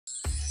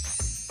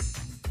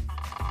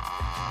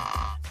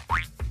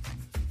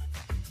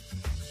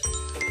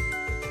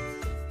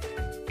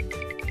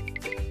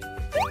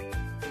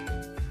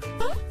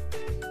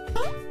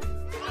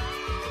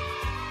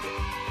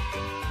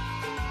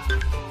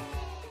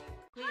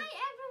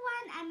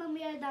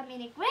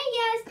Dominic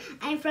Reyes.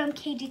 I'm from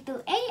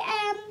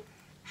KG2AM,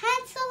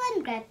 Hansel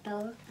and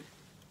Gretel.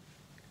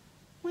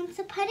 Once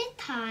upon a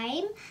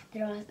time,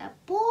 there was a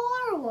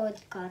poor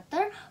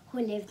woodcutter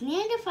who lived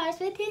near the forest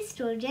with his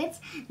children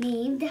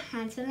named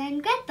Hansel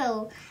and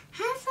Gretel.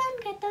 Hansel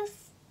and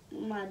Gretel's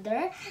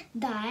mother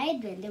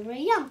died when they were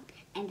young,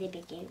 and they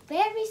became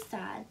very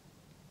sad.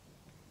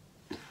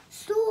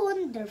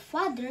 Soon, their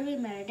father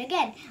remarried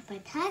again,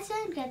 but Hansel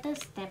and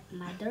Gretel's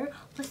stepmother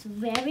was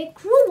very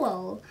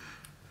cruel.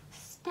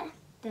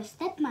 The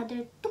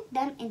stepmother took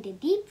them in the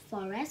deep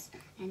forest,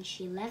 and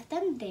she left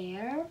them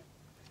there.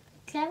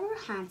 Clever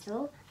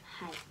Hansel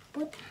had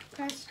put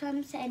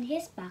breadcrumbs in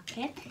his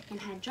bucket and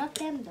had dropped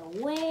them the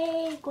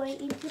way going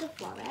into the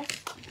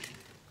forest.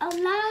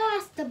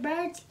 Alas, the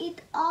birds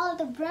ate all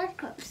the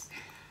breadcrumbs.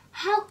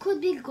 How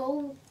could we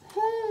go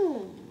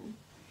home?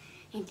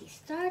 And they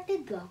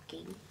started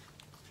walking.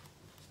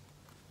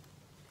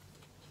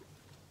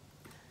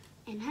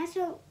 And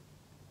Hansel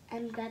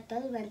and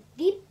Gretel went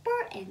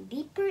deeper and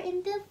deeper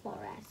in the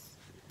forest.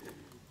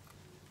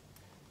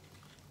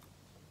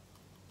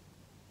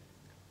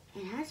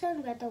 And Hansel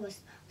and Gretel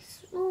was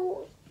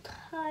so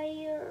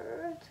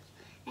tired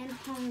and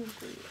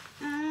hungry.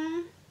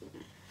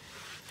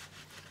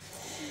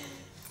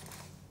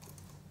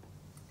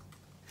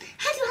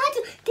 Hansel,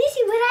 do you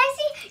see what I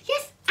see?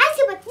 Yes, I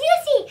see what you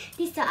see.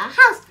 They saw a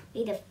house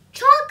made of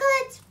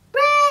chocolates,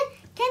 bread,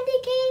 candy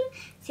cane.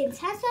 Since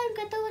Hansel and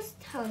Gretel was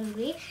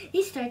hungry,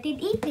 they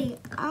started eating.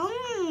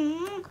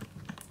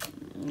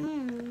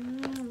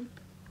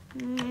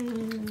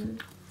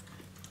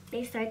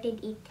 They started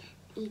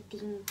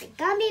eating the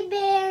gummy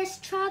bears,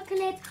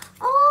 chocolates,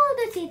 all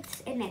the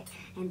seeds in it,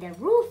 and the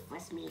roof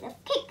was made of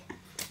cake.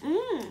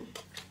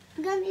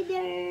 Gummy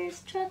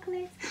bears,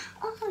 chocolates,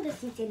 all the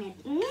seeds in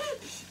it.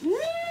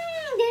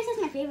 This is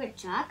my favorite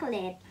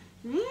chocolate.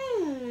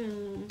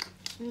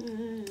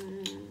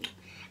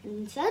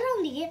 And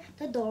suddenly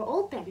the door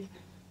opened.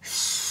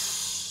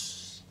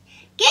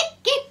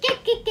 Kick, kick,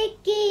 kick, kick,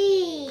 kick,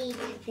 kick.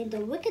 Then the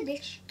wicked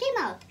witch came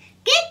out.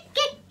 Kick,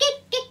 kick,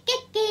 kick, kick,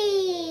 kick,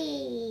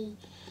 kick.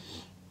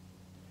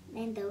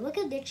 Then the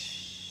wicked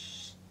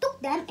witch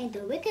took them, and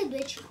the wicked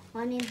witch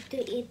wanted to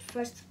eat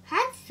first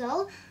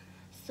Hansel.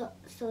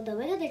 So the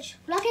wicked witch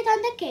locked it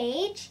on the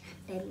cage.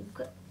 Then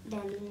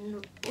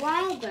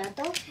while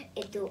Gretel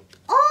do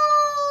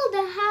all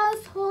the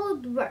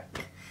household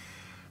work.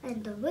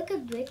 And the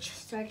wicked witch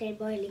started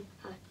boiling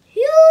a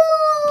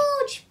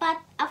huge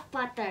pot of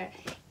butter.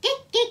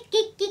 Kick, kick,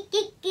 kick, kick,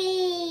 kick,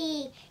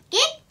 kick.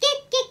 Kick,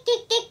 kick, kick,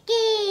 kick, kick,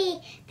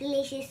 kick.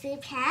 Delicious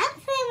soup,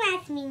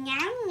 handsome,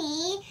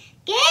 yummy.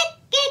 Kick,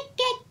 kick,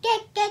 kick,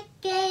 kick, kick,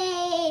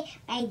 kick.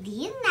 My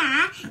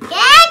Dina.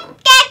 Kick,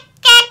 kick,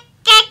 kick,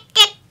 kick,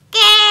 kick,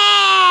 kick.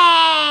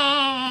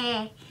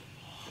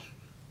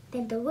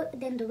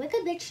 Then the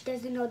wicked witch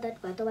doesn't know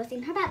that Gretel was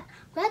in her bath.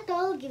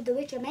 Gretel gave the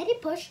witch a mighty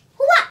push.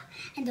 Hoo-wah!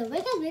 And the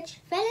wicked witch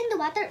fell in the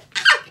water.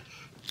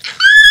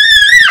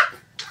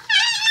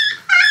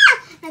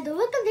 And the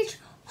wicked witch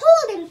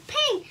howled in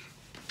pain.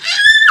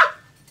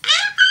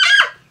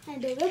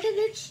 And the wicked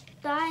witch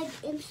died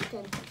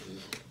instantly.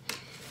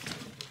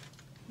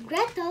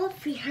 Gretel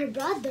freed her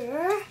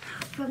brother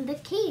from the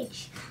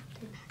cage.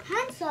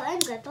 Hansel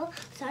and Gretel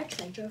saw a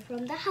treasure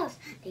from the house.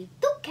 They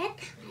took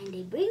it and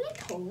they bring it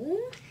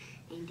home,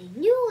 and they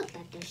knew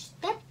that their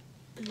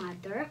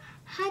stepmother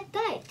had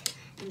died,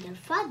 and their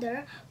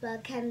father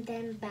welcomed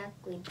them back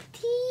with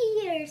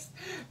tears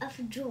of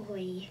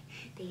joy.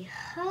 They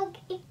hugged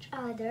each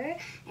other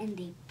and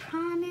they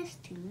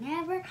promised to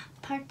never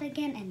part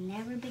again and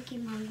never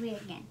become hungry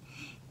again.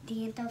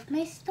 The end of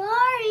my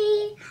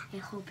story. I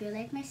hope you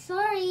like my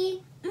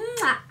story.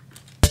 Mwah!